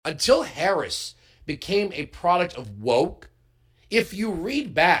Until Harris became a product of woke, if you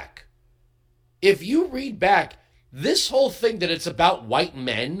read back, this whole thing that it's about white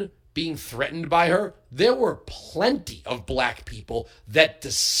men being threatened by her, there were plenty of black people that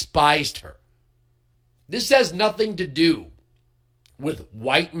despised her. This has nothing to do with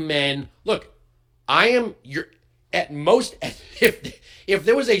white men. Look, I am your at most if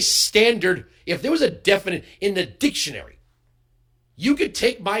there was a standard, if there was a definite in the dictionary, you could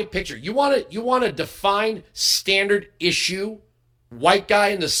take my picture. You want to define standard issue white guy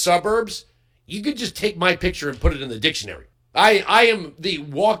in the suburbs? You could just take my picture and put it in the dictionary. I am the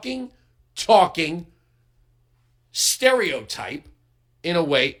walking, talking stereotype in a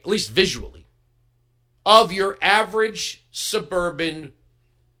way, at least visually, of your average suburban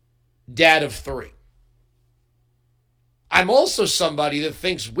dad of three. I'm also somebody that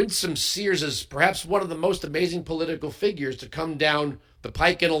thinks Winsome Sears is perhaps one of the most amazing political figures to come down the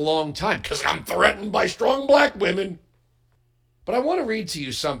pike in a long time, because I'm threatened by strong black women. But I want to read to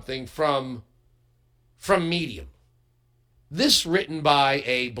you something from Medium. This written by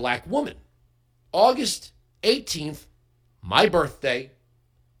a black woman. August 18th, my birthday,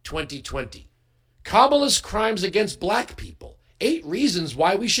 2020. Kamala's crimes against black people. 8 reasons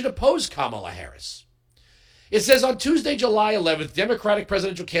why we should oppose Kamala Harris. It says on Tuesday, July 11th, Democratic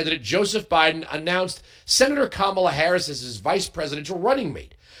presidential candidate Joseph Biden announced Senator Kamala Harris as his vice presidential running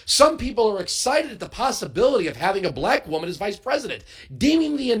mate. Some people are excited at the possibility of having a black woman as vice president,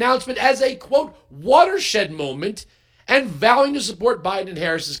 deeming the announcement as a, quote, watershed moment and vowing to support Biden and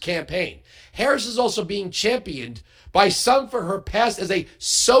Harris's campaign. Harris is also being championed by some for her past as a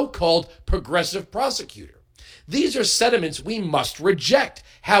so-called progressive prosecutor. These are sentiments we must reject.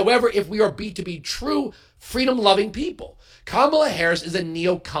 However, if we are to be true freedom-loving people, Kamala Harris is a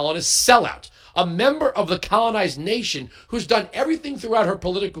neo-colonist sellout, a member of the colonized nation who's done everything throughout her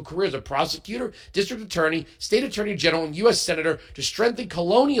political career as a prosecutor, district attorney, state attorney general, and U.S. senator to strengthen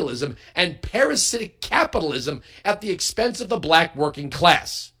colonialism and parasitic capitalism at the expense of the black working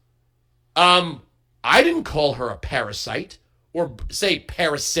class. I didn't call her a parasite or say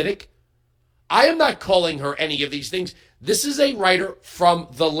parasitic. I am not calling her any of these things. This is a writer from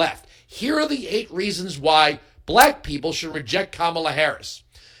the left. Here are the 8 reasons why black people should reject Kamala Harris.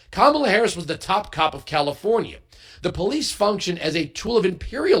 Kamala Harris was the top cop of California. The police functioned as a tool of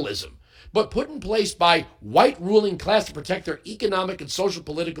imperialism, but put in place by white ruling class to protect their economic and social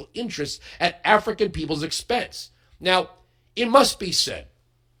political interests at African people's expense. Now, it must be said,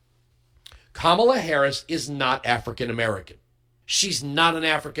 Kamala Harris is not African American. She's not an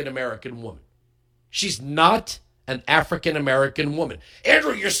African American woman. She's not an African American woman.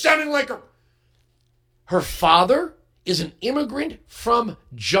 Andrew, you're sounding like her. Her father is an immigrant from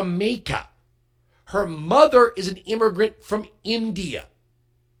Jamaica. Her mother is an immigrant from India.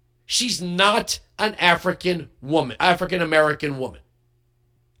 She's not an African American woman.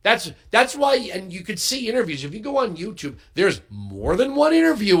 That's why, and you could see interviews. If you go on YouTube, there's more than one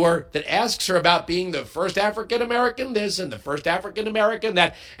interviewer that asks her about being the first African American this and the first African American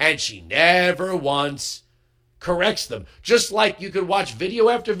that, and she never once corrects them. Just like you could watch video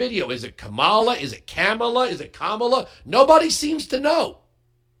after video. Is it Kamala? Is it Kamala? Is it Kamala? Nobody seems to know.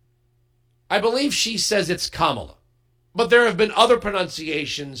 I believe she says it's Kamala. But there have been other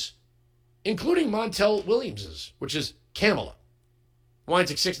pronunciations, including Montel Williams's, which is Kamala. Wine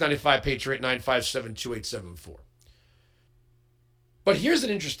 695 Patriot 957-2874. But here's an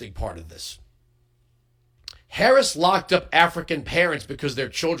interesting part of this. Harris locked up African parents because their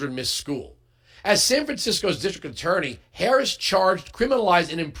children missed school. As San Francisco's district attorney, Harris charged,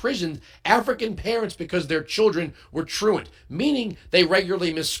 criminalized, and imprisoned African parents because their children were truant, meaning they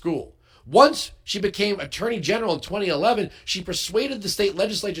regularly missed school. Once she became Attorney General in 2011, she persuaded the state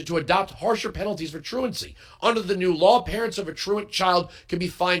legislature to adopt harsher penalties for truancy. Under the new law, parents of a truant child could be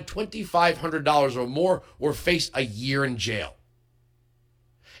fined $2,500 or more or face a year in jail.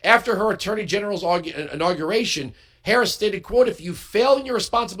 After her Attorney General's inauguration, Harris stated, quote, "If you fail in your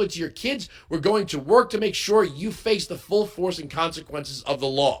responsibility to your kids, we're going to work to make sure you face the full force and consequences of the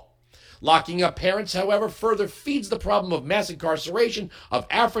law." Locking up parents, however, further feeds the problem of mass incarceration of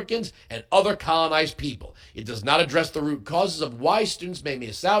Africans and other colonized people. It does not address the root causes of why students may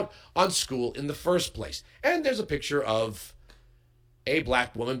miss out on school in the first place. And there's a picture of a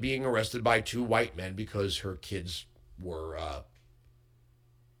black woman being arrested by 2 white men because her kids were I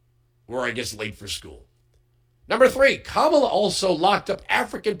guess, late for school. Number 3, Kamala also locked up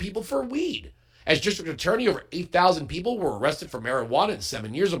African people for weed. As district attorney, over 8,000 people were arrested for marijuana in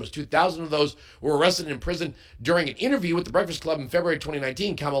 7 years. Almost 2,000 of those were arrested and imprisoned. During an interview with the Breakfast Club in February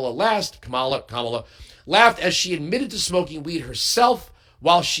 2019, Kamala laughed as she admitted to smoking weed herself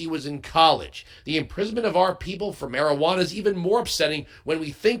while she was in college. The imprisonment of our people for marijuana is even more upsetting when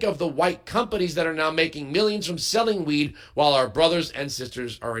we think of the white companies that are now making millions from selling weed while our brothers and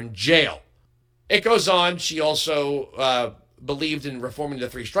sisters are in jail. It goes on. She also believed in reforming the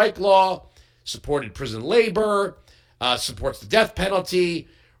three-strike law, supported prison labor, supports the death penalty,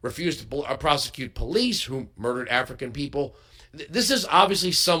 refused to prosecute police who murdered African people. This is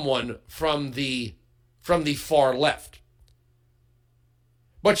obviously someone from the far left.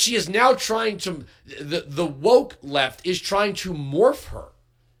 But she is now trying to, the woke left is trying to morph her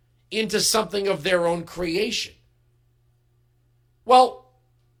into something of their own creation. Well,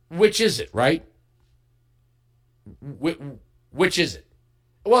 which is it, right? Which is it?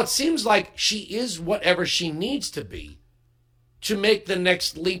 Well, it seems like she is whatever she needs to be to make the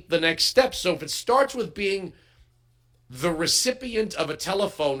next leap, the next step. So if it starts with being the recipient of a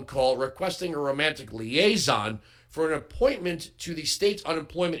telephone call requesting a romantic liaison for an appointment to the state's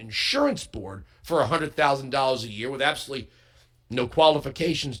unemployment insurance board for $100,000 a year with absolutely no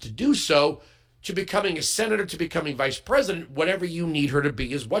qualifications to do so, to becoming a senator, to becoming vice president, whatever you need her to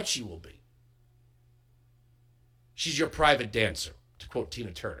be is what she will be. She's your private dancer, to quote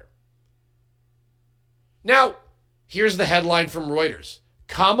Tina Turner. Now, here's the headline from Reuters.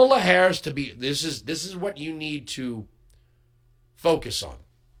 Kamala Harris to be, this is what you need to focus on.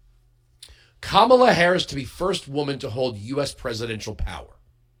 Kamala Harris to be first woman to hold U.S. presidential power.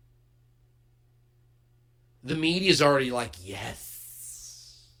 The media is already like,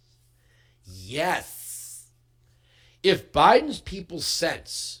 yes. Yes. If Biden's people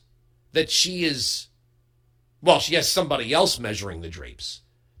sense that she is, well, she has somebody else measuring the drapes,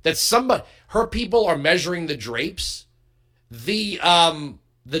 that her people are measuring the drapes, the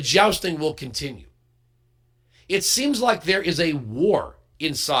jousting will continue. It seems like there is a war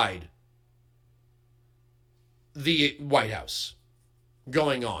inside the White House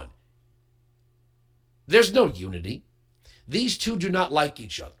going on. There's no unity. These two do not like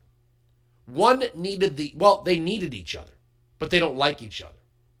each other. One needed they needed each other, but they don't like each other.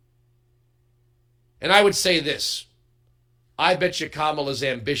 And I would say this. I bet you Kamala's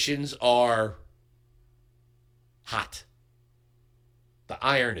ambitions are hot. The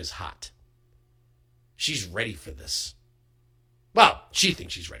iron is hot. She's ready for this. Well, she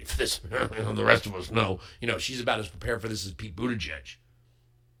thinks she's ready for this. The rest of us know. She's about as prepared for this as Pete Buttigieg.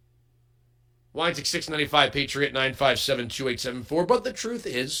 Weinzig 695, Patriot 957-2874. But the truth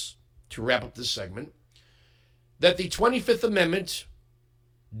is, to wrap up this segment, that the 25th Amendment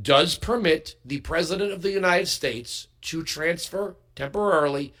does permit the President of the United States to transfer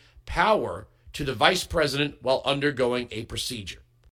temporarily power to the Vice President while undergoing a procedure.